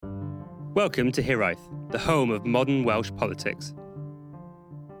Welcome to Hiraeth, the home of modern Welsh politics.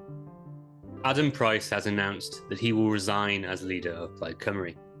 Adam Price has announced that he will resign as leader of Plaid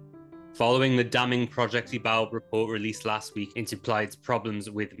Cymru. Following the damning Prosiect Pawb report released last week into Plaid's problems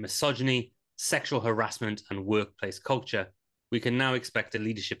with misogyny, sexual harassment and workplace culture, we can now expect a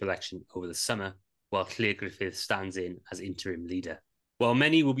leadership election over the summer, while Llŷr Griffith stands in as interim leader. While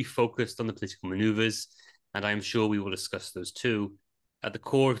many will be focused on the political manoeuvres, and I am sure we will discuss those too, at the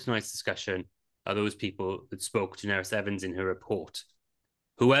core of tonight's discussion are those people that spoke to Nerys Evans in her report.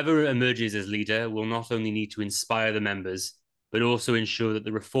 Whoever emerges as leader will not only need to inspire the members, but also ensure that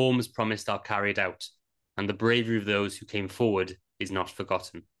the reforms promised are carried out, and the bravery of those who came forward is not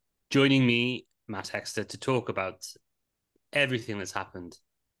forgotten. Joining me, Matt Hexter, to talk about everything that's happened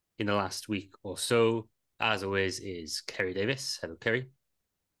in the last week or so, as always, is Kerry Davis. Hello, Kerry.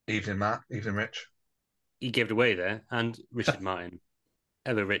 Evening, Matt. Evening, Rich. He gave it away there, and Richard Martin.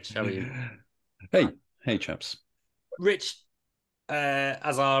 Hello, Rich. How are you? Hey, chaps. Rich,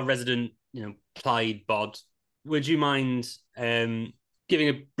 as our resident, Plaid bod, would you mind giving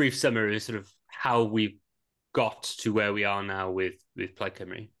a brief summary of sort of how we've got to where we are now with Plaid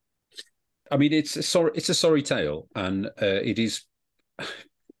Cymru? I mean, it's a sorry tale, and it is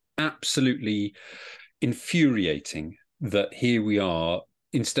absolutely infuriating that here we are.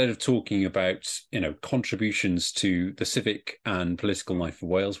 Instead of talking about, contributions to the civic and political life of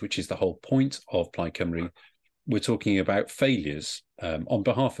Wales, which is the whole point of Plaid Cymru, we're talking about failures on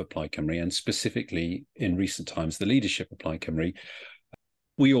behalf of Plaid Cymru, and specifically in recent times, the leadership of Plaid Cymru.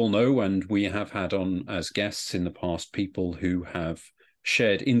 We all know, and we have had on as guests in the past, people who have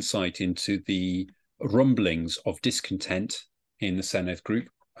shared insight into the rumblings of discontent in the Senedd group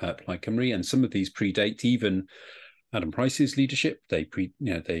at Plaid Cymru, and some of these predate even Adam Price's leadership. They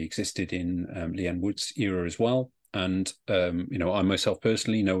existed in Leanne Wood's era as well. And, I myself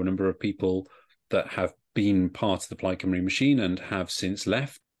personally know a number of people that have been part of the Plaid Cymru machine and have since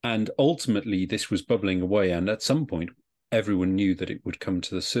left. And ultimately, this was bubbling away. And at some point, everyone knew that it would come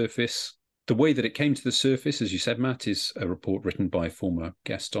to the surface. The way that it came to the surface, as you said, Matt, is a report written by a former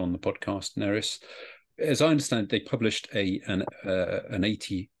guest on the podcast, Nerys. As I understand, they published an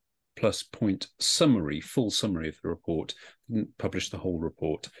 80-plus point full summary of the report. Didn't publish the whole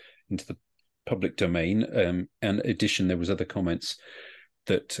report into the public domain. And in addition, there was other comments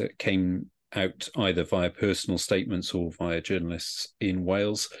that came out either via personal statements or via journalists in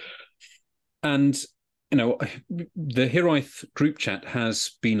Wales. And, the Hiraeth group chat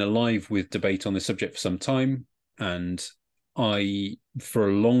has been alive with debate on this subject for some time. And I, for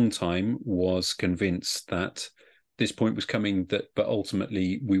a long time, was convinced that this point was coming, but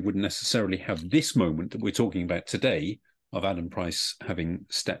ultimately we wouldn't necessarily have this moment that we're talking about today of Adam Price having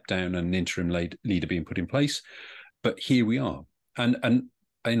stepped down and an interim leader being put in place. But here we are. And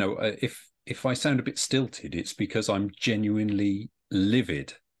if I sound a bit stilted, it's because I'm genuinely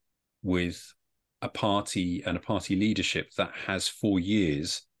livid with a party and a party leadership that has for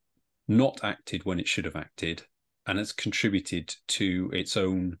years not acted when it should have acted and has contributed to its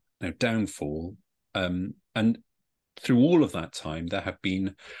own downfall. And through all of that time, there have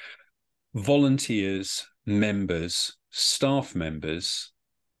been volunteers, members, staff members,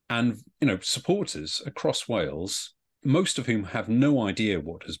 and supporters across Wales, most of whom have no idea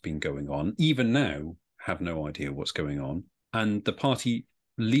what has been going on, even now have no idea what's going on. And the party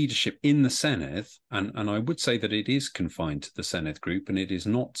leadership in the Senedd, and I would say that it is confined to the Senedd group, and it is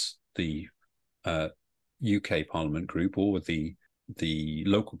not the UK Parliament group or the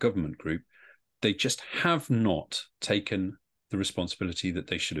local government group. They just have not taken the responsibility that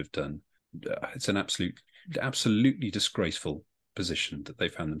they should have done. It's an absolutely disgraceful position that they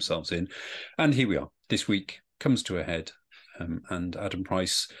found themselves in. And here we are. This week comes to a head. And Adam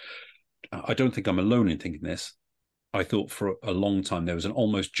Price, I don't think I'm alone in thinking this. I thought for a long time there was an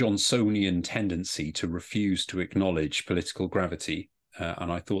almost Johnsonian tendency to refuse to acknowledge political gravity.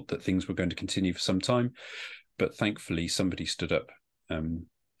 And I thought that things were going to continue for some time. But thankfully, somebody stood up and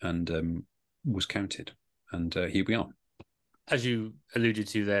was counted. And here we are. As you alluded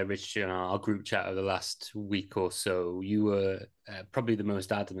to there, Rich, in our group chat over the last week or so, you were probably the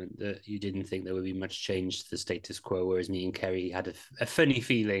most adamant that you didn't think there would be much change to the status quo, whereas me and Kerry had a funny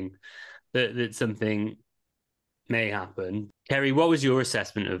feeling that something may happen. Kerry, what was your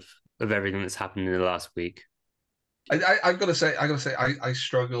assessment of everything that's happened in the last week? I've got to say, I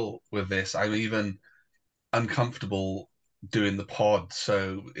struggle with this. I'm even uncomfortable doing the pod,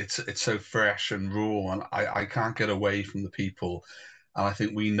 so it's so fresh and raw, and I can't get away from the people. And I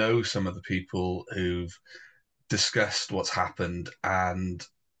think we know some of the people who've discussed what's happened, and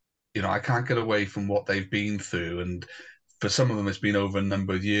I can't get away from what they've been through. And for some of them, it's been over a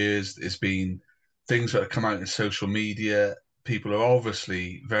number of years. It's been things that have come out in social media. People are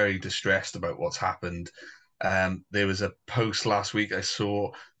obviously very distressed about what's happened. There was a post last week I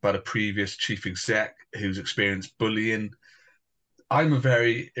saw about a previous chief exec who's experienced bullying. I'm a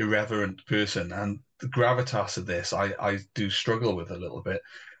very irreverent person, and the gravitas of this I do struggle with a little bit,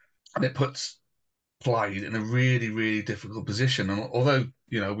 and it puts Plaid in a really, really difficult position. And although,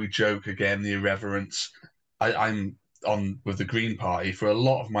 we joke again, the irreverence, I'm on with the Green Party for a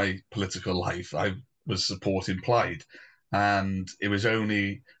lot of my political life. I was supporting Plaid. And it was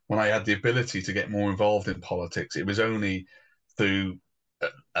only when I had the ability to get more involved in politics, it was only through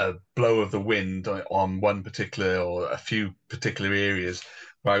a blow of the wind on one particular or a few particular areas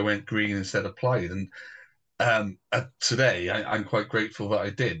where I went green instead of Plaid. And today, I'm quite grateful that I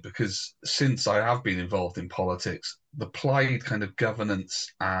did, because since I have been involved in politics, the Plaid kind of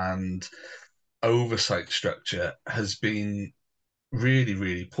governance and oversight structure has been really,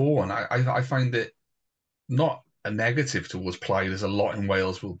 really poor. And I find it not a negative towards Plaid, as a lot in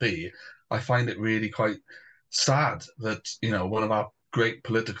Wales will be. I find it really quite sad that, one of our great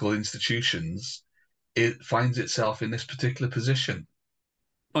political institutions, it finds itself in this particular position.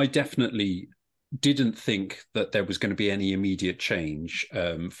 I definitely didn't think that there was going to be any immediate change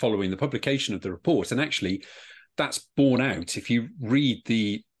following the publication of the report. And actually, that's borne out. If you read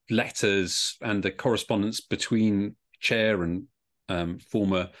the letters and the correspondence between chair and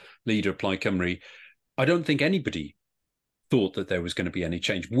former leader of Plaid Cymru, I don't think anybody thought that there was going to be any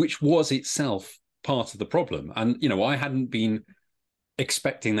change, which was itself part of the problem. And, I hadn't been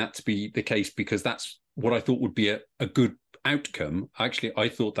expecting that to be the case, because that's what I thought would be a good outcome. Actually, I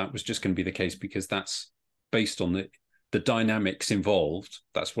thought that was just going to be the case because that's based on the dynamics involved.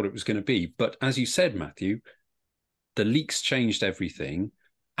 That's what it was going to be. But as you said, Matthew, the leaks changed everything,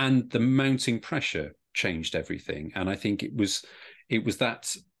 and the mounting pressure changed everything. And I think it was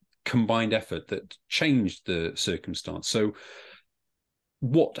that combined effort that changed the circumstance. So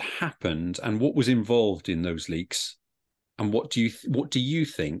what happened and what was involved in those leaks, and what do you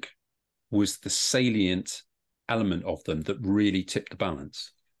think was the salient element of them that really tipped the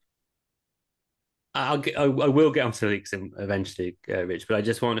balance? I will get onto the leaks eventually, Rich, but I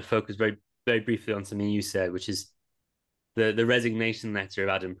just want to focus very, very briefly on something you said, which is the resignation letter of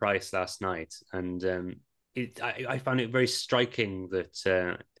Adam Price last night. And I found it very striking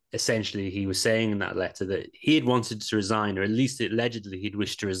that essentially he was saying in that letter that he had wanted to resign, or at least allegedly he'd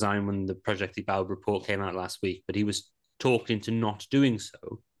wished to resign when the Prosiect Pawb report came out last week, but he was talked into not doing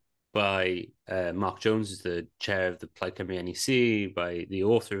so by Mark Jones, who's the chair of the Plaid Cymru NEC, by the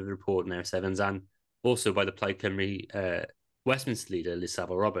author of the report, Nerys Evans, and also by the Plaid Cymru Westminster leader, Liz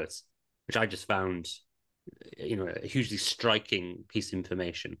Saville-Roberts, which I just found, a hugely striking piece of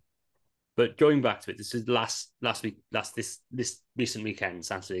information. But going back to it, this is this recent weekend,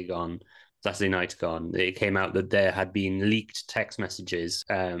 Saturday night gone, it came out that there had been leaked text messages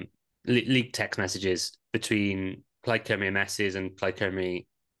between Plaid Cymru MSs and Plaid Cymru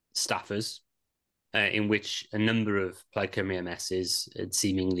staffers, in which a number of Plaid Cymru MSs had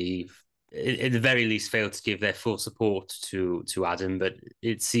seemingly, at the very least, failed to give their full support to Adam, but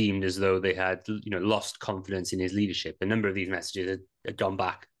it seemed as though they had lost confidence in his leadership. A number of these messages had gone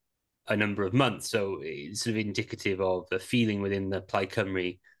back a number of months, so it's sort of indicative of a feeling within the Plaid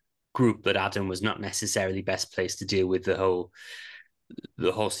Cymru group that Adam was not necessarily best placed to deal with the whole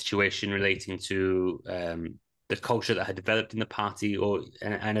situation relating to the culture that had developed in the party,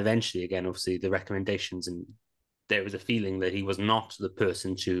 and eventually, again, obviously, the recommendations. And there was a feeling that he was not the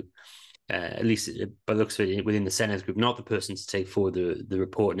person to, at least by the looks of it, within the Senate group, not the person to take forward the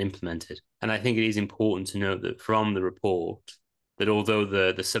report and implement it. And I think it is important to note that from the report, that although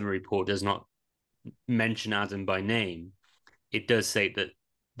the summary report does not mention Adam by name, it does say that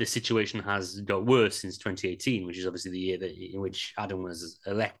the situation has got worse since 2018, which is obviously the year in which Adam was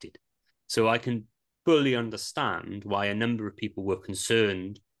elected. So I can fully understand why a number of people were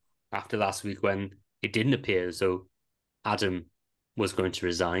concerned after last week, when it didn't appear as though Adam was going to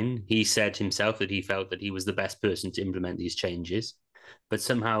resign. He said himself that he felt that he was the best person to implement these changes, but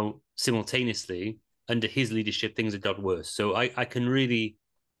somehow simultaneously, under his leadership, things had got worse. So I can really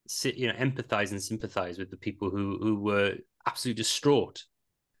empathize and sympathize with the people who were absolutely distraught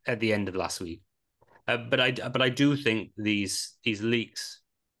at the end of last week. But I do think these leaks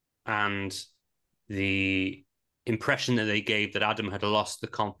and the impression that they gave that Adam had lost the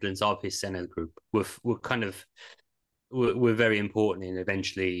confidence of his Senate group were very important in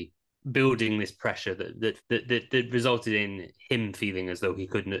eventually building this pressure that resulted in him feeling as though he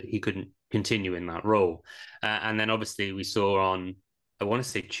couldn't continue in that role. And then obviously we saw on, I want to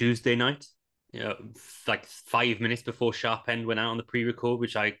say Tuesday night, like 5 minutes before Sharp End went out on the pre-record,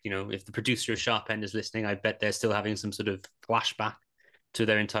 which if the producer of Sharp End is listening, I bet they're still having some sort of flashback to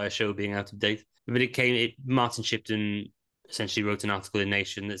their entire show being out of date. But Martin Shipton essentially wrote an article in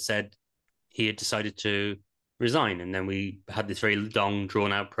Nation that said he had decided to resign. And then we had this very long,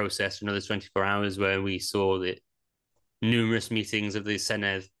 drawn-out process for another 24 hours where we saw the numerous meetings of the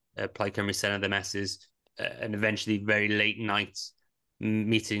Senedd, Plaid Cymru Senedd, the messes, and eventually very late nights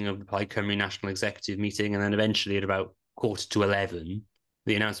meeting of the Plaid Cymru National Executive meeting, and then eventually at about 11:15,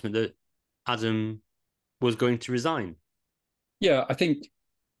 the announcement that Adam was going to resign. Yeah, I think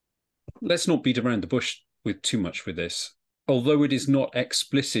let's not beat around the bush with too much with this. Although it is not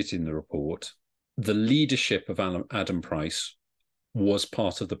explicit in the report, the leadership of Adam Price was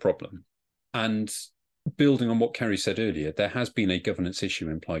part of the problem. And building on what Kerry said earlier, there has been a governance issue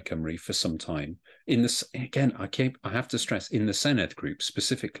in Plaid Cymru for some time. Again, I have to stress, in the Senedd group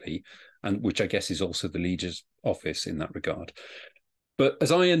specifically, and which I guess is also the leader's office in that regard. But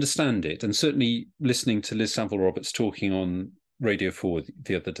as I understand it, and certainly listening to Liz Saville-Roberts talking on Radio 4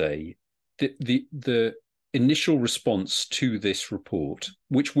 the other day, the initial response to this report,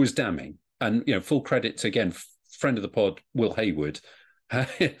 which was damning, and full credit to, again, friend of the pod, Will Hayward,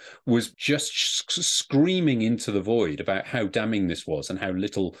 was just screaming into the void about how damning this was and how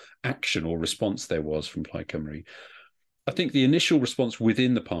little action or response there was from Plaid Cymru. I think the initial response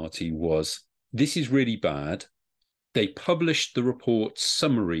within the party was, this is really bad. They published the report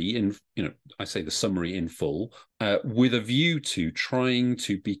summary I say the summary in full, with a view to trying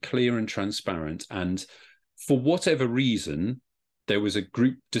to be clear and transparent. And for whatever reason, there was a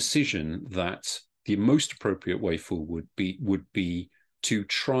group decision that the most appropriate way forward would be to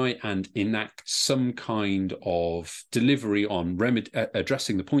try and enact some kind of delivery on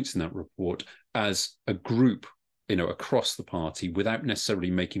addressing the points in that report as a group, across the party, without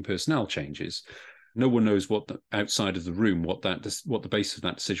necessarily making personnel changes. No one knows outside of the room what the basis of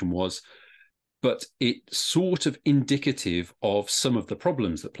that decision was, but it's sort of indicative of some of the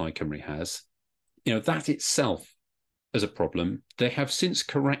problems that Plaid Cymru has. That itself as a problem. They have since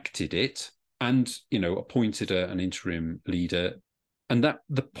corrected it and appointed an interim leader. And that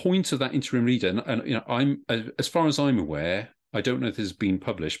the point of that interim leader, and I'm, as far as I'm aware, I don't know if this has been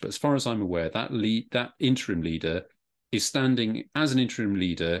published, but as far as I'm aware, that interim leader is standing as an interim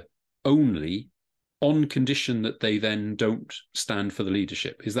leader only on condition that they then don't stand for the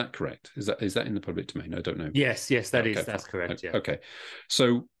leadership. Is that correct? Is that in the public domain? I don't know. Yes, that's correct. Yeah. Okay.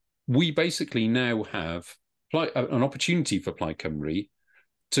 So we basically now have an opportunity for Plaid Cymru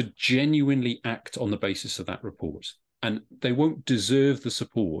to genuinely act on the basis of that report. And they won't deserve the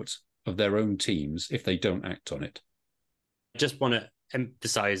support of their own teams if they don't act on it. I just want to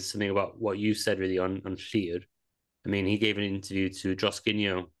emphasize something about what you said really on Llyr. I mean, he gave an interview to Dros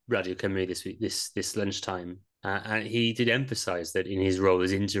Ginio, Radio Cymru this lunchtime, and he did emphasize that in his role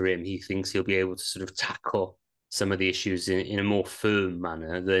as interim, he thinks he'll be able to sort of tackle some of the issues in a more firm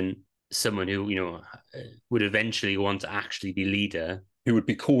manner than someone who, would eventually want to actually be leader. Who would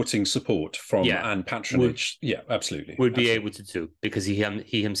be courting support from and patronage. Absolutely. Would be able to do, because he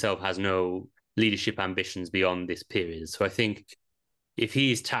himself has no leadership ambitions beyond this period. So I think if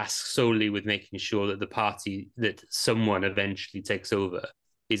he is tasked solely with making sure that the party that someone eventually takes over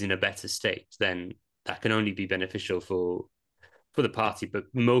is in a better state, then that can only be beneficial for the party, but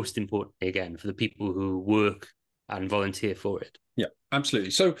most importantly, again, for the people who work and volunteer for it. Yeah,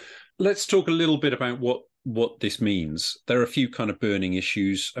 absolutely. So let's talk a little bit about what this means. There are a few kind of burning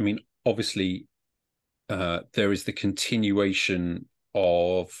issues. I mean, obviously, there is the continuation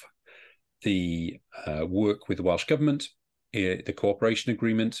of the work with the Welsh Government, the cooperation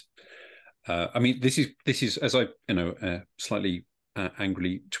agreement. I mean, this is as I slightly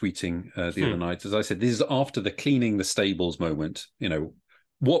angrily tweeting the other night, as I said, this is after the cleaning the stables moment.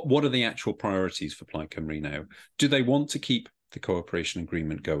 What are the actual priorities for Plaid Cymru now? Do they want to keep the cooperation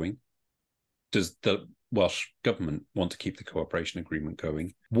agreement going? Does the Welsh Government want to keep the cooperation agreement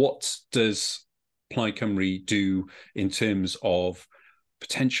going? What does Plaid Cymru do in terms of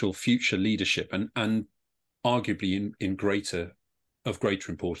potential future leadership? And arguably in greater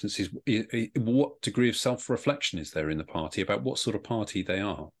importance is what degree of self-reflection is there in the party about what sort of party they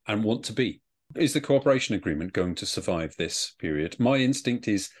are and want to be? Is the cooperation agreement going to survive this period? My instinct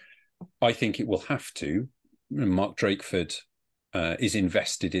is, I think it will have to. Mark Drakeford is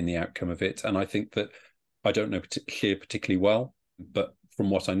invested in the outcome of it, and I think that, I don't know Llyr particularly well, but from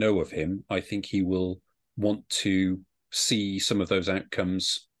what I know of him, I think he will want to see some of those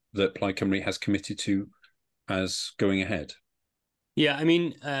outcomes that Plaid Cymru has committed to as going ahead. Yeah, I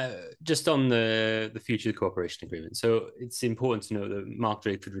mean, just on the future of the cooperation agreement. So it's important to note that Mark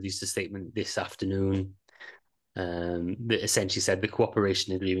Drakeford released a statement this afternoon that essentially said the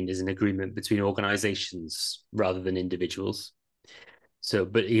cooperation agreement is an agreement between organizations rather than individuals. So,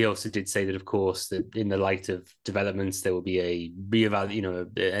 but he also did say that, of course, that in the light of developments, there will be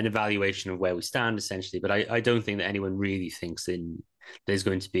an evaluation of where we stand, essentially. But I don't think that anyone really thinks there's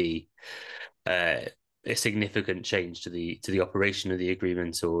going to be a significant change to the operation of the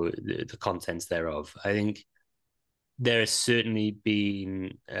agreement or the contents thereof. I think there has certainly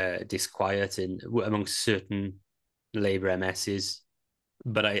been disquiet amongst certain Labour MSs,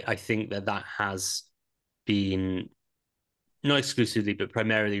 but I think that has been not exclusively, but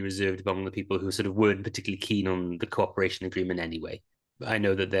primarily reserved among the people who sort of weren't particularly keen on the cooperation agreement anyway. I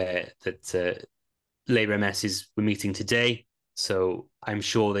know that Labour MSs were meeting today, so I'm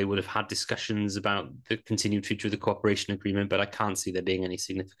sure they would have had discussions about the continued future of the cooperation agreement, but I can't see there being any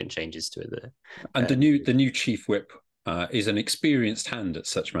significant changes to it there. And the new chief whip is an experienced hand at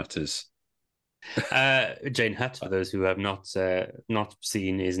such matters. Jane Hutt, for those who have not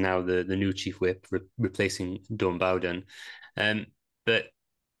seen, is now the new chief whip, replacing Dawn Bowden. But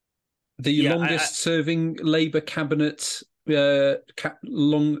the longest serving Labour cabinet,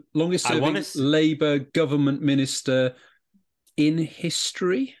 longest serving Labour government minister in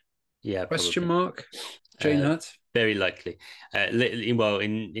history? Yeah, question mark. Jane Hutt. Very likely. Well,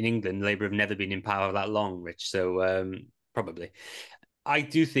 in England, Labour have never been in power that long, Rich. So probably. I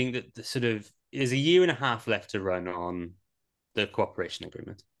do think that there's a year and a half left to run on the cooperation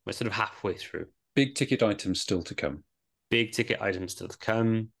agreement. We're sort of halfway through. Big ticket items still to come.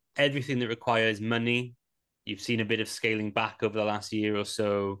 Everything that requires money, you've seen a bit of scaling back over the last year or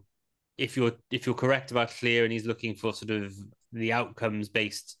so. If you're correct about Clear and he's looking for sort of the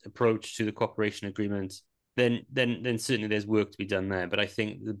outcomes-based approach to the cooperation agreement, then certainly there's work to be done there. But I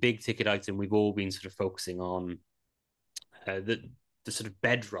think the big ticket item we've all been sort of focusing on, the sort of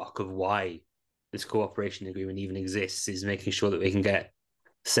bedrock of why this cooperation agreement even exists, is making sure that we can get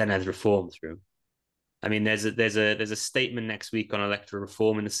Senedd reform through. I mean, there's a statement next week on electoral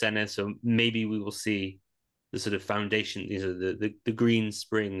reform in the Senedd, so maybe we will see the sort of foundation, the green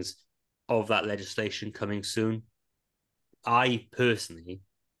springs of that legislation coming soon. I personally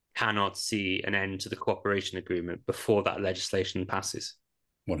cannot see an end to the cooperation agreement before that legislation passes.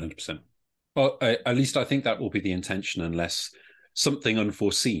 100%. Well, at least I think that will be the intention, unless something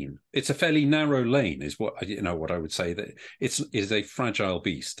unforeseen. It's a fairly narrow lane, is what I would say. That it is a fragile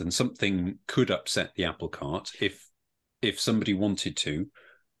beast, and something could upset the apple cart if somebody wanted to.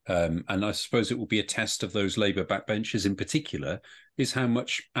 And I suppose it will be a test of those Labour backbenchers in particular, is how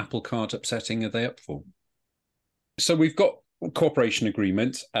much apple cart upsetting are they up for? So we've got cooperation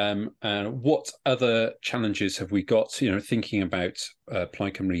agreement. What other challenges have we got? Thinking about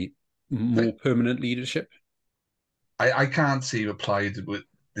Plaid Cymru more permanent leadership. I can't see with Plaid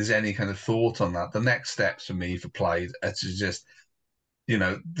there's any kind of thought on that. The next steps for me for Plaid are to just,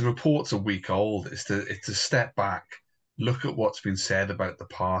 the reports are a week old. It's to step back, look at what's been said about the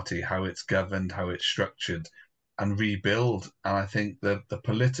party, how it's governed, how it's structured, and rebuild. And I think the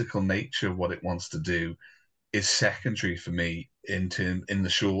political nature of what it wants to do is secondary for me in the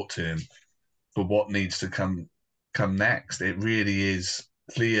short term for what needs to come next. It really is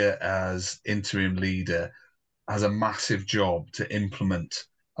clear as interim leader has a massive job to implement,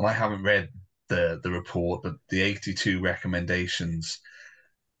 and I haven't read the report, but the 82 recommendations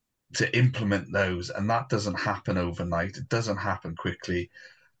to implement those, and that doesn't happen overnight. It doesn't happen quickly.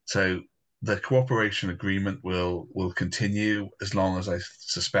 So the cooperation agreement will continue as long as I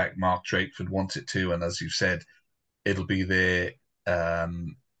suspect Mark Drakeford wants it to, and as you've said, it'll be there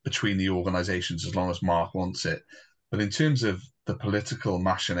between the organisations as long as Mark wants it. But in terms of the political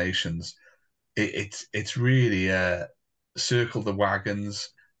machinations, it's really circle the wagons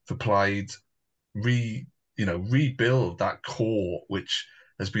for Plaid, rebuild that core which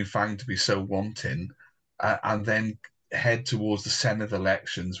has been found to be so wanting, and then head towards the Senedd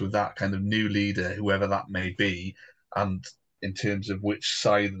elections with that kind of new leader, whoever that may be, and in terms of which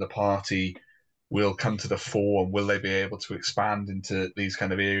side of the party will come to the fore and will they be able to expand into these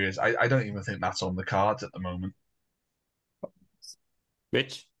kind of areas. I don't even think that's on the cards at the moment.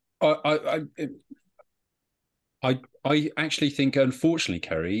 Rich? I actually think, unfortunately,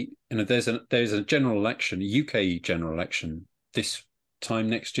 Kerry, there's a general election, a UK general election this time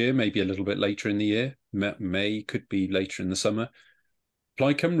next year, maybe a little bit later in the year. May could be later in the summer.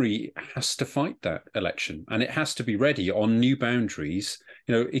 Plaid Cymru has to fight that election, and it has to be ready on new boundaries.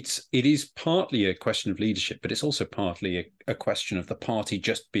 It is partly a question of leadership, but it's also partly a question of the party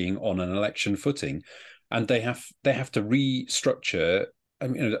just being on an election footing. and they have to restructure. I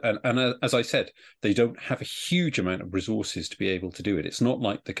mean, and as I said, they don't have a huge amount of resources to be able to do it. It's not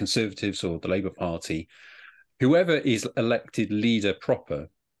like the Conservatives or the Labour Party. Whoever is elected leader proper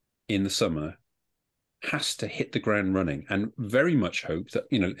in the summer has to hit the ground running, and very much hope that,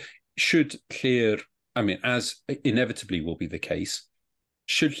 should Llŷr, I mean, as inevitably will be the case,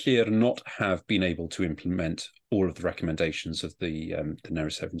 should Llŷr not have been able to implement all of the recommendations of the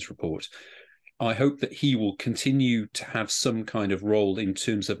Neris Evans report, I hope that he will continue to have some kind of role in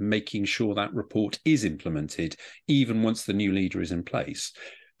terms of making sure that report is implemented, even once the new leader is in place,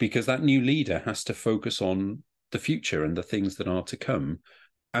 because that new leader has to focus on the future and the things that are to come.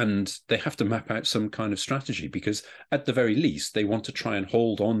 And they have to map out some kind of strategy, because at the very least, they want to try and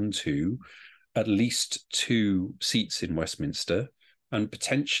hold on to at least 2 seats in Westminster. And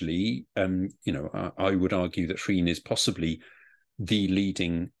potentially, I would argue that Llŷn is possibly the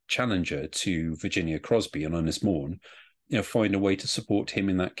leading challenger to Virginia Crosby and Ynys Môn, find a way to support him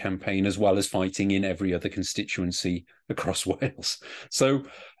in that campaign, as well as fighting in every other constituency across Wales. So,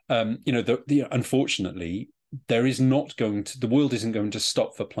 unfortunately, the world isn't going to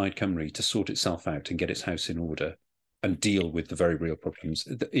stop for Plaid Cymru to sort itself out and get its house in order and deal with the very real problems.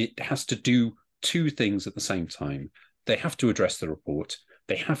 It has to do 2 things at the same time. They have to address the report.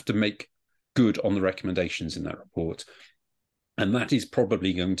 They have to make good on the recommendations in that report. And that is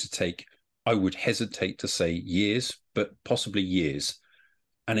probably going to take, I would hesitate to say years, but possibly years.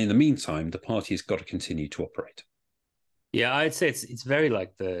 And in the meantime, the party has got to continue to operate. Yeah, I'd say it's very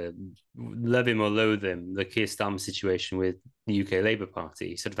like the love him or loathe him, the Keir Starmer situation with the UK Labour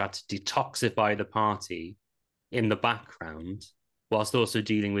Party. Sort of had to detoxify the party in the background, whilst also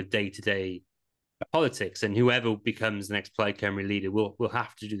dealing with day-to-day politics. And whoever becomes the next Plaid Cymru leader will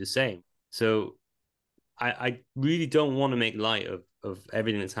have to do the same. So I really don't want to make light of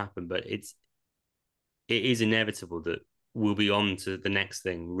everything that's happened, but it is inevitable that we'll be on to the next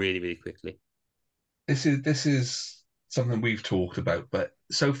thing really, really quickly. This is something we've talked about, but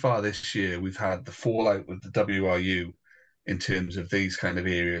so far this year we've had the fallout with the WRU in terms of these kind of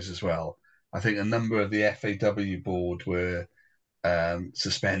areas as well. I think a number of the FAW board were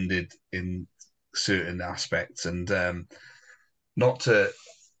suspended in certain aspects, and not to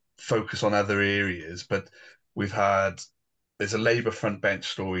focus on other areas, but there's a Labour front bench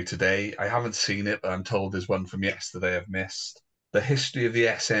story today. I haven't seen it, but I'm told there's one from yesterday I've missed. The history of the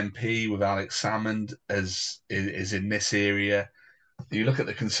SNP with Alex Salmond is in this area. You look at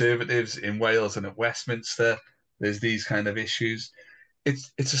the Conservatives in Wales and at Westminster, there's these kind of issues.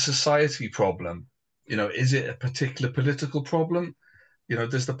 It's a society problem. Is it a particular political problem?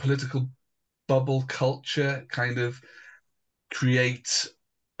 Does the political bubble culture kind of create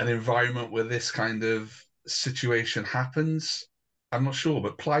an environment where this kind of situation happens? I'm not sure,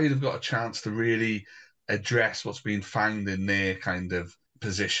 but Plaid have got a chance to really address what's been found in their kind of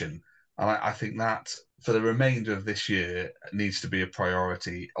position. And I think that for the remainder of this year needs to be a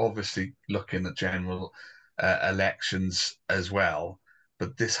priority, obviously looking at general elections as well.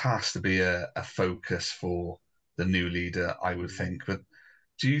 But this has to be a focus for the new leader, I would think. But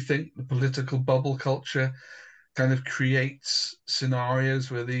do you think the political bubble culture kind of creates scenarios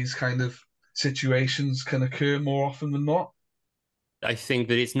where these kind of situations can occur more often than not? I think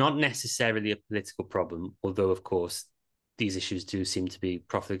that it's not necessarily a political problem, although, of course, these issues do seem to be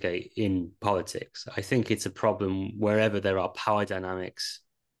profligate in politics. I think it's a problem wherever there are power dynamics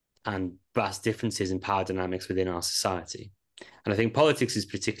and vast differences in power dynamics within our society. And I think politics is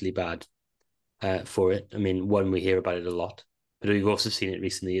particularly bad for it. I mean, we hear about it a lot, but we've also seen it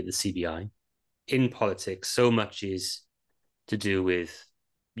recently at the CBI. In politics, so much is to do with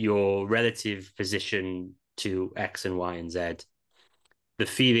your relative position to X and Y and Z. The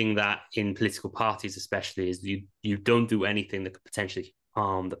feeling that in political parties, especially, is you don't do anything that could potentially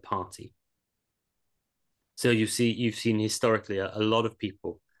harm the party. So you've seen historically a lot of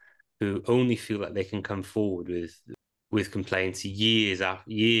people who only feel that they can come forward with complaints years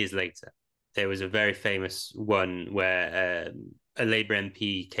later. There was a very famous one where a Labour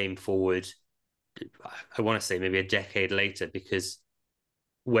MP came forward, I want to say maybe a decade later, because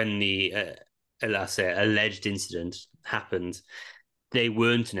when the alleged incident happened, they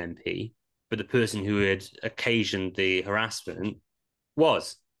weren't an MP, but the person who had occasioned the harassment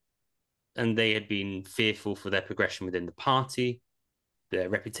was. And they had been fearful for their progression within the party, their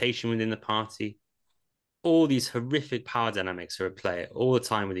reputation within the party. All these horrific power dynamics are at play all the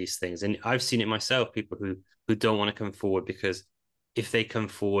time with these things. And I've seen it myself, people who don't want to come forward because if they come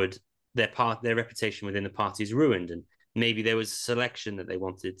forward, their reputation within the party is ruined. And maybe there was a selection that they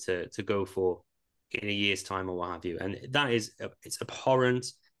wanted to go for in a year's time or what have you. And it's abhorrent,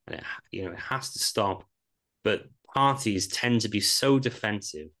 and it has to stop. But parties tend to be so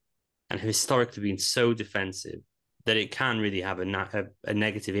defensive and have historically been so defensive that it can really have a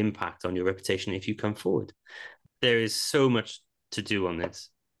negative impact on your reputation if you come forward. There is so much to do on this,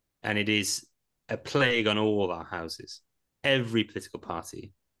 and it is a plague on all our houses. Every political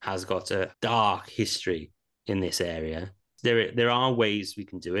party has got a dark history in this area. There are ways we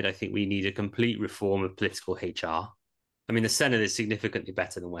can do it. I think we need a complete reform of political HR. I mean, the Senate is significantly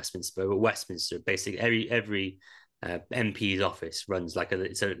better than Westminster, but Westminster, basically every MP's office runs like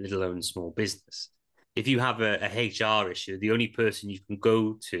it's a little own small business. If you have a HR issue, the only person you can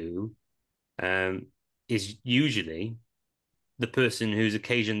go to is usually the person who's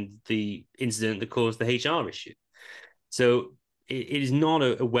occasioned the incident that caused the HR issue. So it is not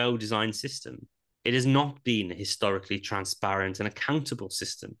a well-designed system. It has not been a historically transparent and accountable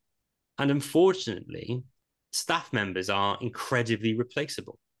system. And unfortunately, staff members are incredibly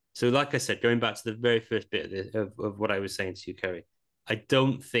replaceable. So like I said, going back to the very first bit of what I was saying to you, Kerry, I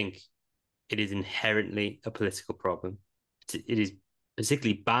don't think it is inherently a political problem. It is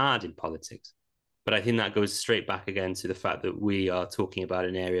particularly bad in politics. But I think that goes straight back again to the fact that we are talking about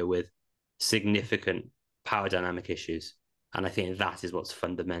an area with significant power dynamic issues. And I think that is what's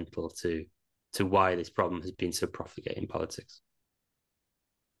fundamental to why this problem has been so profligate in politics.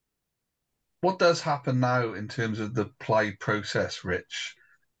 What does happen now in terms of the Plaid process, Rich?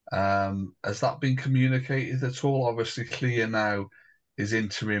 Has that been communicated at all? Obviously, Clear now is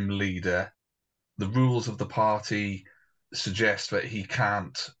interim leader. The rules of the party suggest that he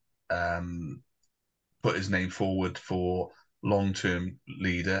can't put his name forward for long-term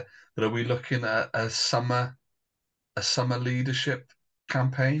leader. But are we looking at a summer leadership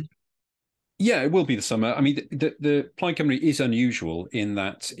campaign? Yeah, it will be the summer. I mean, the Plaid Cymru is unusual in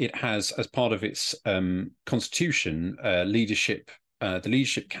that it has, as part of its constitution, leadership. The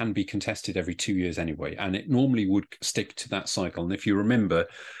leadership can be contested every 2 years anyway, and it normally would stick to that cycle. And if you remember,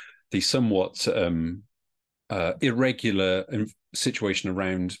 the somewhat irregular situation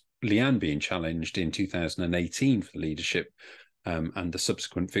around Leanne being challenged in 2018 for the leadership and the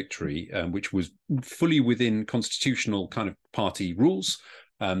subsequent victory, which was fully within constitutional kind of party rules,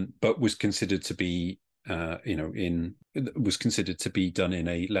 but was considered to be, was considered to be done in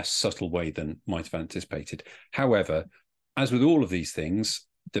a less subtle way than might have anticipated. However, as with all of these things,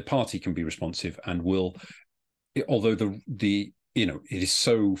 the party can be responsive and will, although it is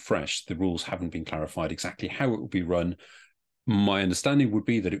so fresh, the rules haven't been clarified exactly how it will be run. My understanding would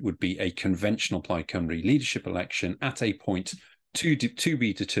be that it would be a conventional Plaid Cymru leadership election at a point to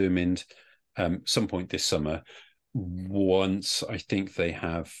be determined some point this summer, once I think they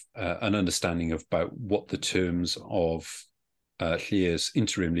have an understanding about what the terms of Clear's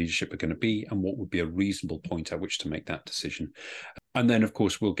interim leadership are going to be and what would be a reasonable point at which to make that decision. And then, of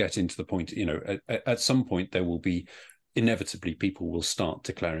course, we'll get into the point, at some point there will be, inevitably, people will start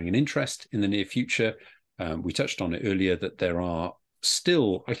declaring an interest in the near future. We touched on it earlier that there are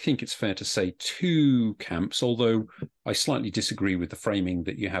still, I think it's fair to say, two camps, although I slightly disagree with the framing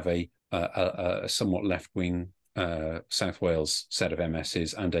that you have a somewhat left-wing South Wales set of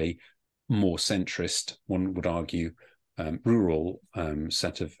MSs and a more centrist, one would argue, rural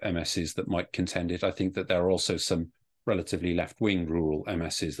set of MSs that might contend it. I think that there are also some relatively left-wing rural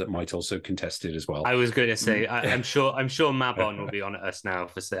MSs that might also contest it as well. I was going to say, I'm sure Mabon will be on at us now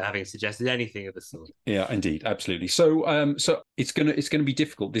for having suggested anything of the sort. Yeah, indeed, absolutely. So, so it's going to be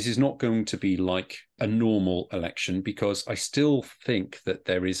difficult. This is not going to be like a normal election, because I still think that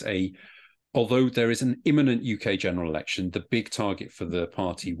although there is an imminent UK general election, the big target for the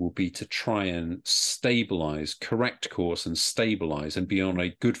party will be to try and correct course and stabilise and be on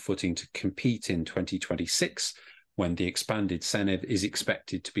a good footing to compete in 2026, when the expanded Senedd is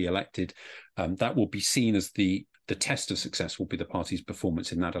expected to be elected. That will be seen as the test of success will be the party's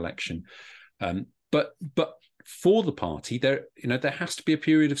performance in that election. But for the party, there has to be a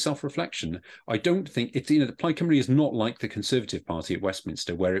period of self-reflection. I don't think it's, the Plaid Cymru is not like the Conservative Party at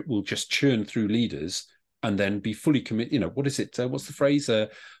Westminster, where it will just churn through leaders and then be fully committed. What is it? What's the phrase?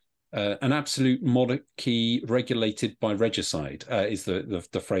 An absolute monarchy regulated by regicide is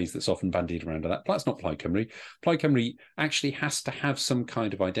the phrase that's often bandied around. That's not Plaid Cymru. Plaid Cymru actually has to have some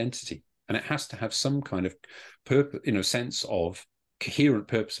kind of identity, and it has to have some kind of purpose, sense of coherent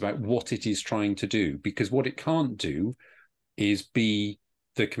purpose about what it is trying to do. Because what it can't do is be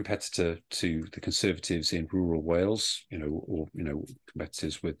the competitor to the Conservatives in rural Wales, or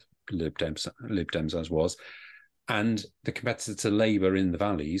competitors with Lib Dems as was, and the competitor to Labour in the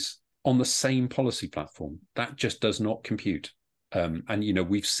valleys on the same policy platform. That just does not compute. And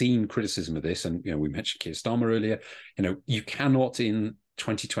we've seen criticism of this, and we mentioned Keir Starmer earlier. You cannot, in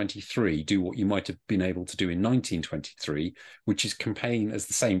 2023 do what you might have been able to do in 1923, which is campaign as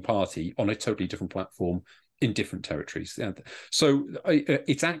the same party on a totally different platform in different territories. So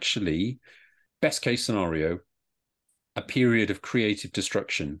it's actually, best case scenario, a period of creative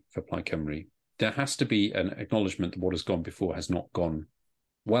destruction for Plaid Cymru. There has to be an acknowledgement that what has gone before has not gone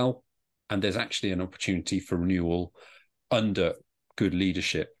well, and there's actually an opportunity for renewal under good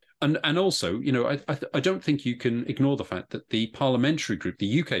leadership. And also, you know, I don't think you can ignore the fact that the parliamentary group,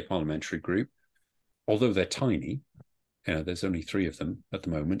 the UK parliamentary group, although they're tiny, you know, there's only 3 of them at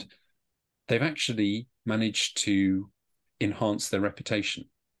the moment, they've actually managed to enhance their reputation.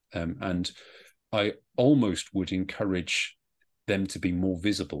 And I almost would encourage them to be more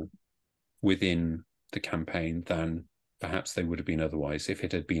visible within the campaign than perhaps they would have been otherwise if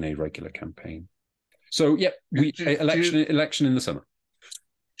it had been a regular campaign. So, yeah, election in the summer.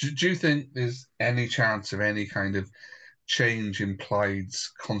 Do you think there's any chance of any kind of change in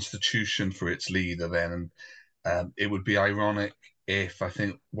Plaid's constitution for its leader then? And it would be ironic if, I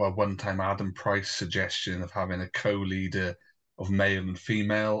think, well, one time Adam Price's suggestion of having a co-leader of male and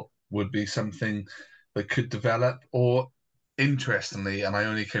female would be something that could develop. Or, interestingly, and I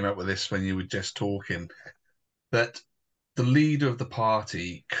only came up with this when you were just talking, that the leader of the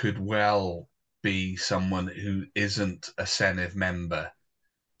party could well be someone who isn't a Senedd member,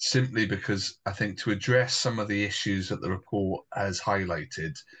 simply because I think to address some of the issues that the report has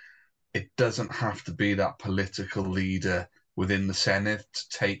highlighted, it doesn't have to be that political leader within the Senedd to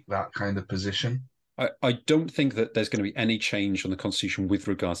take that kind of position. I don't think that there's going to be any change on the constitution with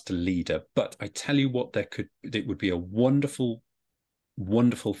regards to leader, but I tell you what, it would be a wonderful,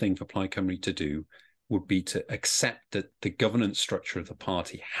 wonderful thing for Plaid Cymru to do, would be to accept that the governance structure of the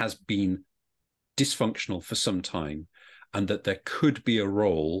party has been dysfunctional for some time, and that there could be a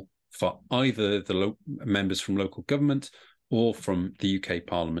role for either the members from local government or from the UK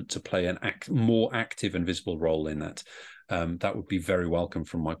Parliament to play an more active and visible role in that. That would be very welcome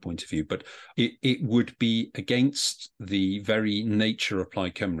from my point of view. But it would be against the very nature of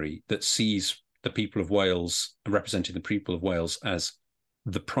Plaid Cymru that sees the people of Wales, representing the people of Wales, as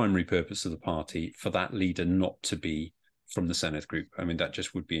the primary purpose of the party, for that leader not to be from the Senedd group. I mean, that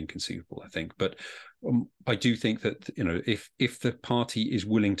just would be inconceivable, I think. But I do think that, you know, if the party is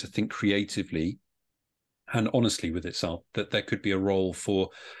willing to think creatively and honestly with itself, that there could be a role for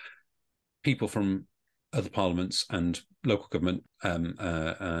people from other parliaments and local government,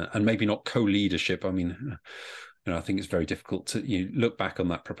 and maybe not co-leadership. I mean, you know, I think it's very difficult to look back on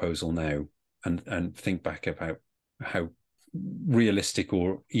that proposal now and think back about how realistic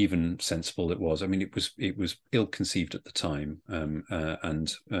or even sensible it was. I mean, it was ill-conceived at the time,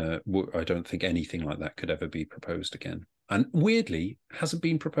 and I don't think anything like that could ever be proposed again. And weirdly, hasn't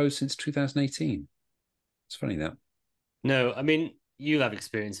been proposed since 2018. It's funny that. No, I mean, you'll have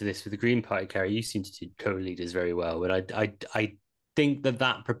experience of this with the Green Party, Kerry. You seem to do co-leaders very well, but I think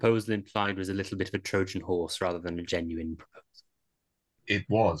that proposal implied was a little bit of a Trojan horse rather than a genuine proposal. It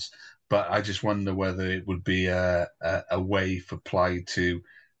was. But I just wonder whether it would be a way for Plaid to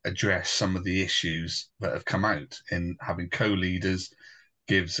address some of the issues that have come out. In having co-leaders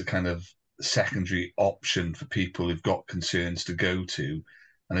gives a kind of secondary option for people who've got concerns to go to,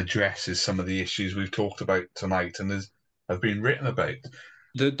 and addresses some of the issues we've talked about tonight and have been written about.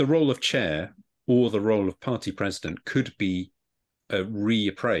 The role of chair or the role of party president could be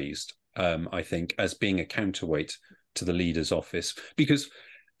reappraised, I think, as being a counterweight to the leader's office, because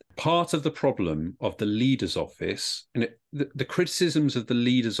part of the problem of the leader's office, and the criticisms of the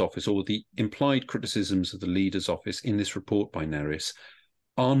leader's office, or the implied criticisms of the leader's office in this report by Nerys,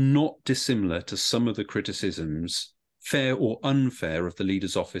 are not dissimilar to some of the criticisms, fair or unfair, of the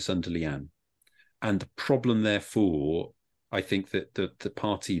leader's office under Leanne. And the problem, therefore, I think that the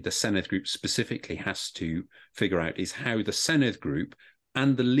party, the Senedd group specifically, has to figure out is how the Senedd group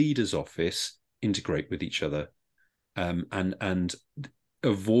and the leader's office integrate with each other, and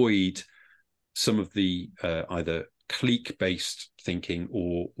avoid some of the either clique-based thinking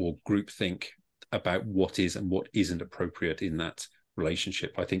or groupthink about what is and what isn't appropriate in that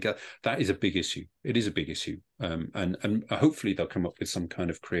relationship. I think that is a big issue. It is a big issue, and hopefully they'll come up with some kind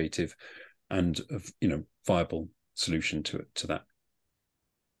of creative and viable solution to that.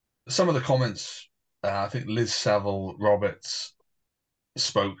 Some of the comments, I think Liz Saville Roberts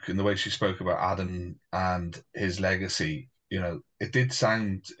spoke in the way she spoke about Adam and his legacy. It did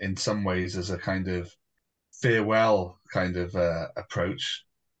sound in some ways as a kind of farewell kind of approach.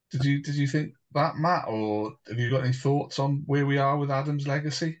 Did you think that, Matt, or have you got any thoughts on where we are with Adam's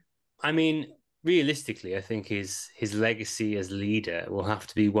legacy? I mean, realistically, I think his legacy as leader will have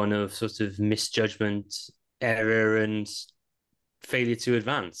to be one of sort of misjudgment, error, and failure to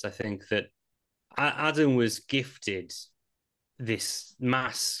advance. I think that Adam was gifted this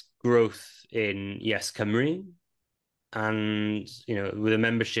mass growth in Yes Cymru, and with a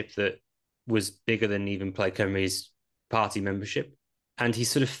membership that was bigger than even Plaid Cymru's party membership. And he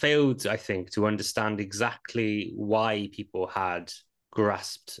sort of failed, I think, to understand exactly why people had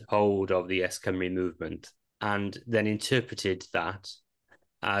grasped hold of the Yes Cymru movement, and then interpreted that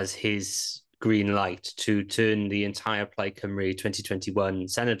as his green light to turn the entire Plaid Cymru 2021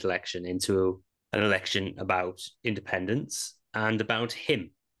 Senate election into an election about independence and about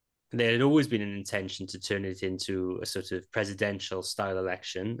him. There had always been an intention to turn it into a sort of presidential style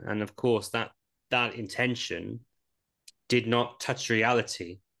election. And of course, that intention did not touch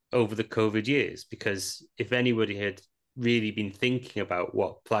reality over the COVID years, because if anybody had really been thinking about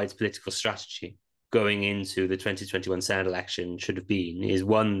what Plaid's political strategy going into the 2021 Senate election should have been, is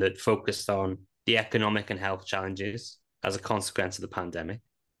one that focused on the economic and health challenges as a consequence of the pandemic,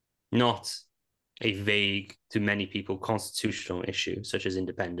 not a vague, to many people, constitutional issue such as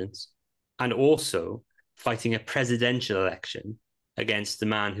independence, and also fighting a presidential election against the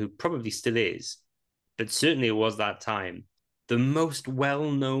man who probably still is, but certainly it was that time, the most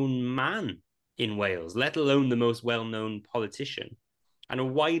well-known man in Wales, let alone the most well-known politician, and a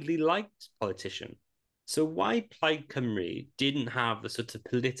widely liked politician. So why Plaid Cymru didn't have the sort of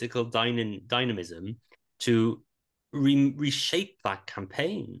political dynamism to reshape that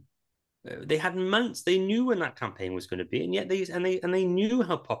campaign? They had months. They knew when that campaign was going to be, and yet they knew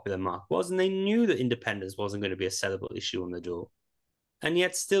how popular Mark was, and they knew that independence wasn't going to be a sellable issue on the door, and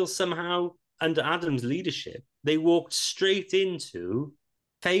yet still somehow under Adam's leadership they walked straight into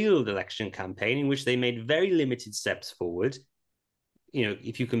failed election campaign in which they made very limited steps forward.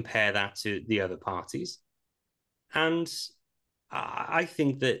 If you compare that to the other parties, and I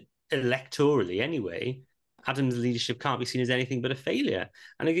think that electorally, anyway, Adam's leadership can't be seen as anything but a failure.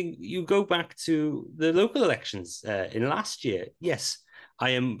 And I think you go back to the local elections in last year. Yes,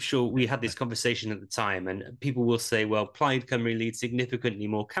 I am sure we had this conversation at the time, and people will say, well, Plaid Cymru leads significantly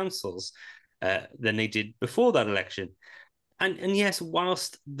more councils than they did before that election. And yes,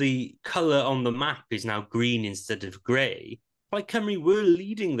 whilst the colour on the map is now green instead of grey, Plaid Cymru were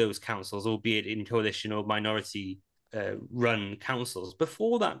leading those councils, albeit in coalition or minority run councils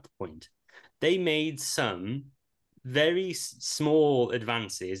before that point. They made some very small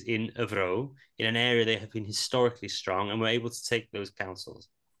advances in Evro, in an area they have been historically strong, and were able to take those councils.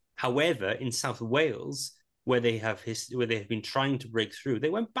 However, in South Wales, where they have been trying to break through, they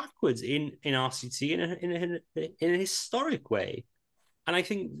went backwards in RCT in a historic way. And I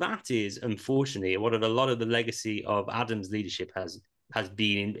think that is, unfortunately, what a lot of the legacy of Adam's leadership has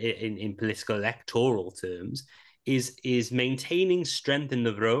been in political electoral terms, is maintaining strength in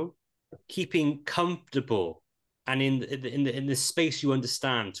the row, keeping comfortable, and in the space you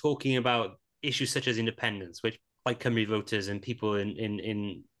understand, talking about issues such as independence, which like Cymru voters and people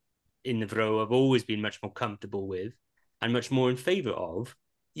in the row have always been much more comfortable with and much more in favour of,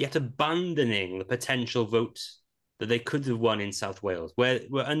 yet abandoning the potential votes that they could have won in South Wales, where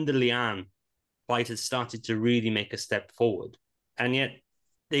under Leanne, Plaid had started to really make a step forward. And yet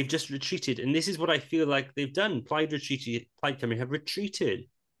they've just retreated. And this is what I feel like they've done. Plaid Cymru have retreated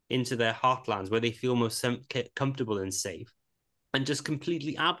into their heartlands where they feel most comfortable and safe, and just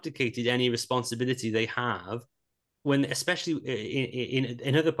completely abdicated any responsibility they have when, especially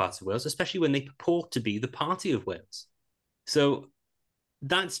in other parts of Wales, especially when they purport to be the party of Wales. So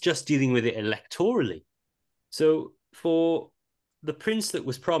that's just dealing with it electorally. So for the prince that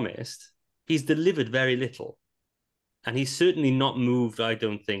was promised, he's delivered very little. And he's certainly not moved, I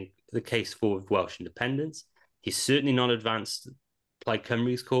don't think, the case for Welsh independence. He's certainly not advanced Plaid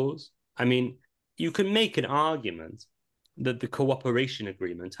Cymru's cause. I mean, you can make an argument that the cooperation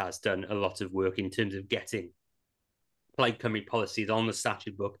agreement has done a lot of work in terms of getting Plaid Cymru policies on the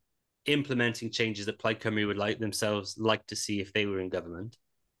statute book, implementing changes that Plaid Cymru would like to see if they were in government.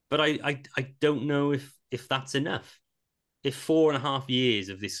 But I don't know if that's enough. If 4.5 years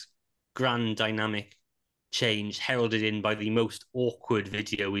of this grand dynamic change, heralded in by the most awkward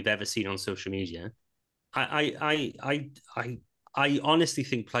video we've ever seen on social media, I honestly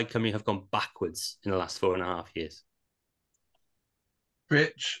think Plaid Cymru have gone backwards in the last 4.5 years.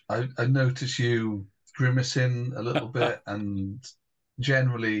 Rich, I notice you grimacing a little bit and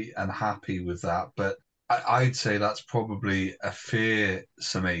generally unhappy with that, but I'd say that's probably a fair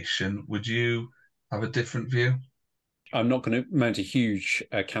summation. Would you have a different view? I'm not going to mount a huge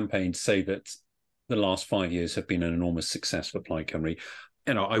campaign to say that the last 5 years have been an enormous success for Plaid Cymru.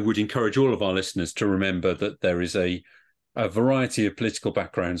 I would encourage all of our listeners to remember that there is a variety of political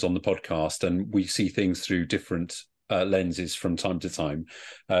backgrounds on the podcast, and we see things through different lenses from time to time.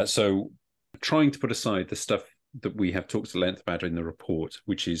 So trying to put aside the stuff that we have talked at length about in the report,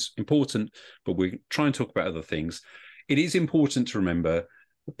 which is important, but we try and talk about other things. It is important to remember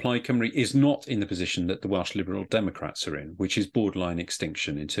that Plaid Cymru is not in the position that the Welsh Liberal Democrats are in, which is borderline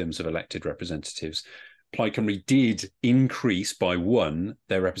extinction in terms of elected representatives. Plaid Cymru did increase by 1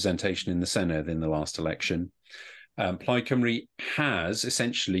 their representation in the Senedd in the last election. Plaid Cymru has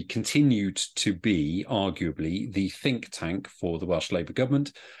essentially continued to be, arguably, the think tank for the Welsh Labour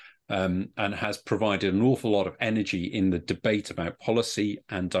government, and has provided an awful lot of energy in the debate about policy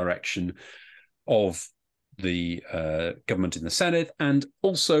and direction of the government in the Senedd, and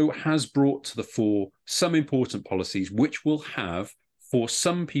also has brought to the fore some important policies which will have, for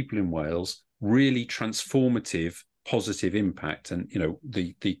some people in Wales, really transformative, positive impact. And,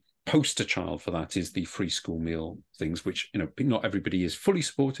 the poster child for that is the free school meal things, which, not everybody is fully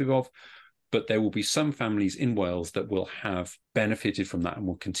supportive of, but there will be some families in Wales that will have benefited from that and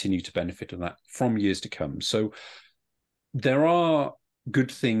will continue to benefit from that from years to come. So there are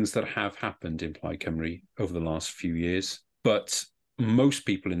good things that have happened in Plaid Cymru over the last few years, but most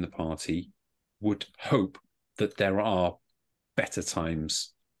people in the party would hope that there are better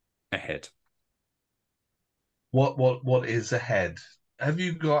times ahead. What is ahead? Have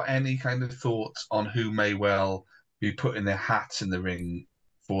you got any kind of thoughts on who may well be putting their hats in the ring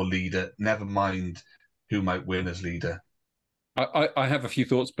for leader? Never mind who might win as leader. I have a few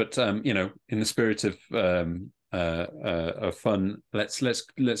thoughts, but in the spirit of fun, let's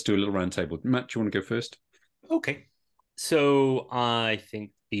do a little round table. Matt, do you want to go first? Okay. So I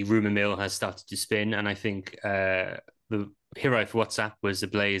think the rumor mill has started to spin, and I think the hero for WhatsApp was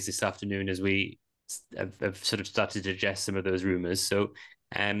ablaze this afternoon as we have sort of started to digest some of those rumors. So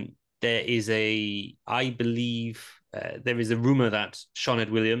there is I believe there is a rumor that Sioned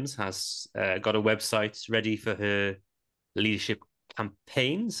Williams has got a website ready for her leadership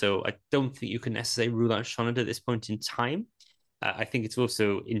campaign. So I don't think you can necessarily rule out Sioned at this point in time. I think it's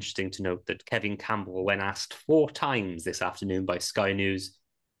also interesting to note that Kevin Campbell, when asked 4 times this afternoon by Sky News,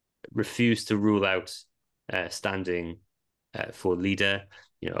 refused to rule out standing for leader.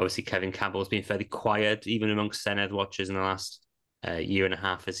 Obviously Kevin Campbell has been fairly quiet, even amongst Senedd watchers in the last year and a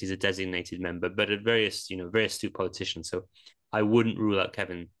half, as he's a designated member, but a very astute politician. So I wouldn't rule out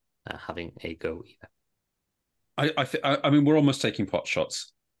Kevin having a go either. I mean, we're almost taking pot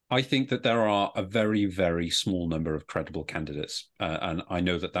shots. I think that there are a very, very small number of credible candidates, and I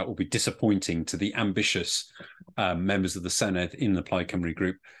know that will be disappointing to the ambitious members of the Senedd in the Plaid Cymru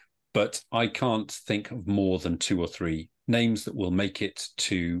group, but I can't think of more than 2 or 3 names that will make it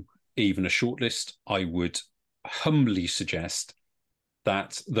to even a shortlist. I would humbly suggest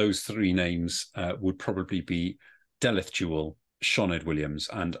that those 3 names would probably be Delith Jewell, Sioned Williams,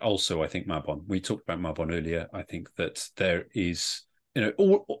 and also I think Mabon. We talked about Mabon earlier. I think that there is,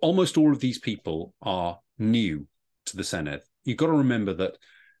 almost all of these people are new to the Senedd. You've got to remember that,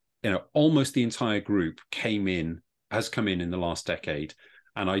 almost the entire group has come in the last decade,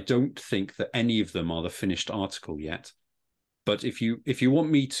 and I don't think that any of them are the finished article yet. But if you want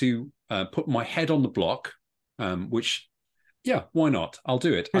me to put my head on the block, which, yeah, why not? I'll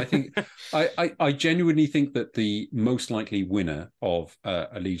do it. I think I genuinely think that the most likely winner of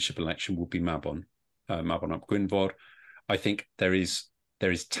a leadership election will be Mabon ap Gwynfor. I think there is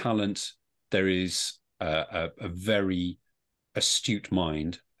talent, there is a very astute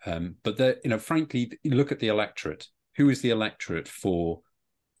mind, but there, frankly, look at the electorate. Who is the electorate for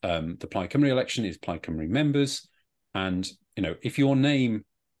the Plaid Cymru election? Is Plaid Cymru members, and if your name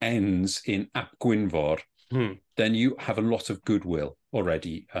ends in ap Gwynfor, then you have a lot of goodwill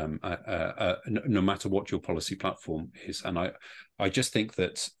already, no matter what your policy platform is. And I just think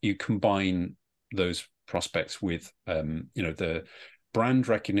that you combine those prospects with, the brand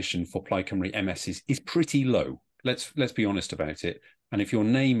recognition for Plaid Cymru MS is pretty low. Let's be honest about it. And if your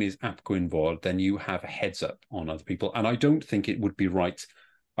name is ap Gwynfor, then you have a heads up on other people. And I don't think it would be right.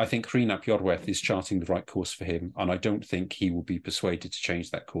 I think Rhun ap Iorwerth is charting the right course for him, and I don't think he will be persuaded to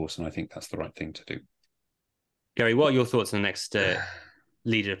change that course. And I think that's the right thing to do. Gary, what are your thoughts on the next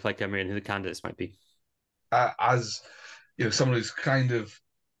leader of Plaid Cymru and who the candidates might be? As someone who's kind of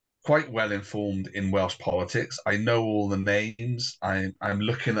quite well informed in Welsh politics, I know all the names. I'm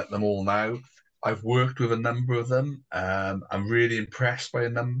looking at them all now. I've worked with a number of them. I'm really impressed by a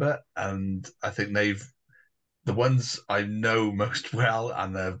number, and I think the ones I know most well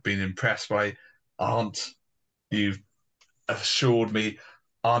and have been impressed by you've assured me,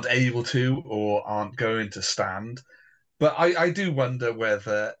 aren't able to or aren't going to stand. But I do wonder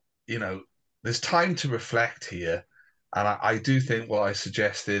whether, there's time to reflect here. And I do think what I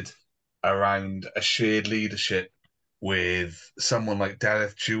suggested around a shared leadership with someone like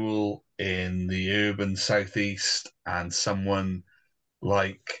Dareth Jewell in the urban southeast and someone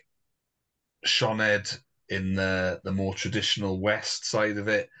like Sioned in the more traditional west side of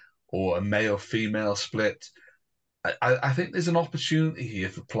it, or a male-female split. I think there's an opportunity here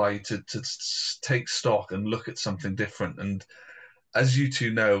for Plaid to take stock and look at something different. And as you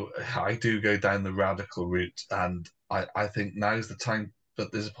two know, I do go down the radical route, and I think now's the time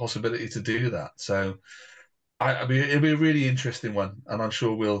that there's a possibility to do that. So I mean, it'll be a really interesting one, and I'm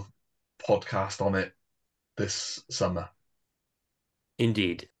sure we'll podcast on it this summer.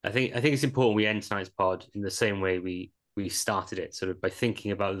 Indeed. I think it's important we end tonight's pod in the same way we started it, sort of by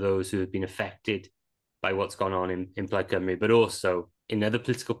thinking about those who have been affected by what's gone on in Plaid Cymru, but also in other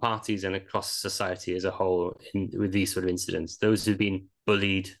political parties and across society as a whole with these sort of incidents. Those who've been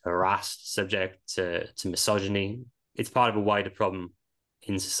bullied, harassed, subject to misogyny. It's part of a wider problem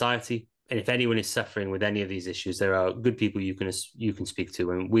in society. And if anyone is suffering with any of these issues, there are good people you can speak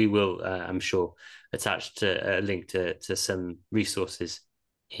to, and we will, I'm sure, attach to a link to some resources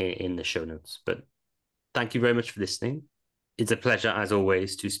in the show notes. But thank you very much for listening. It's a pleasure, as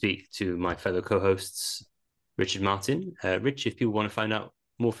always, to speak to my fellow co-hosts, Richard Martin. Rich, if people want to find out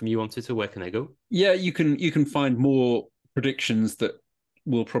more from you on Twitter, where can they go? Yeah, you can find more predictions that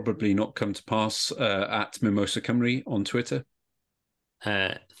will probably not come to pass at Mimosa Cymru on Twitter.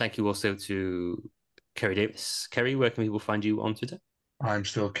 Thank you also to Kerry Davis. Kerry, where can people find you on Twitter? I'm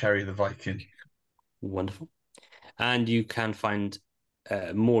still Kerry the Viking. Wonderful. And you can find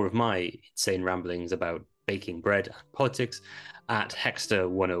more of my insane ramblings about baking bread and politics at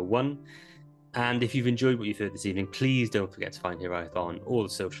Hexter101. And if you've enjoyed what you've heard this evening, please don't forget to find Hiraeth on all the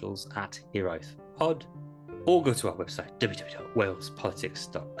socials at HiraethPod, or go to our website,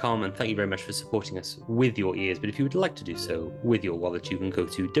 www.walespolitics.com. And thank you very much for supporting us with your ears. But if you would like to do so with your wallet, you can go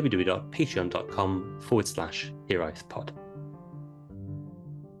to www.patreon.com/HiraethPod.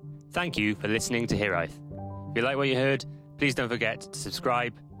 Thank you for listening to Hiraeth. If you like what you heard, please don't forget to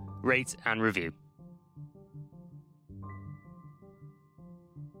subscribe, rate, and review.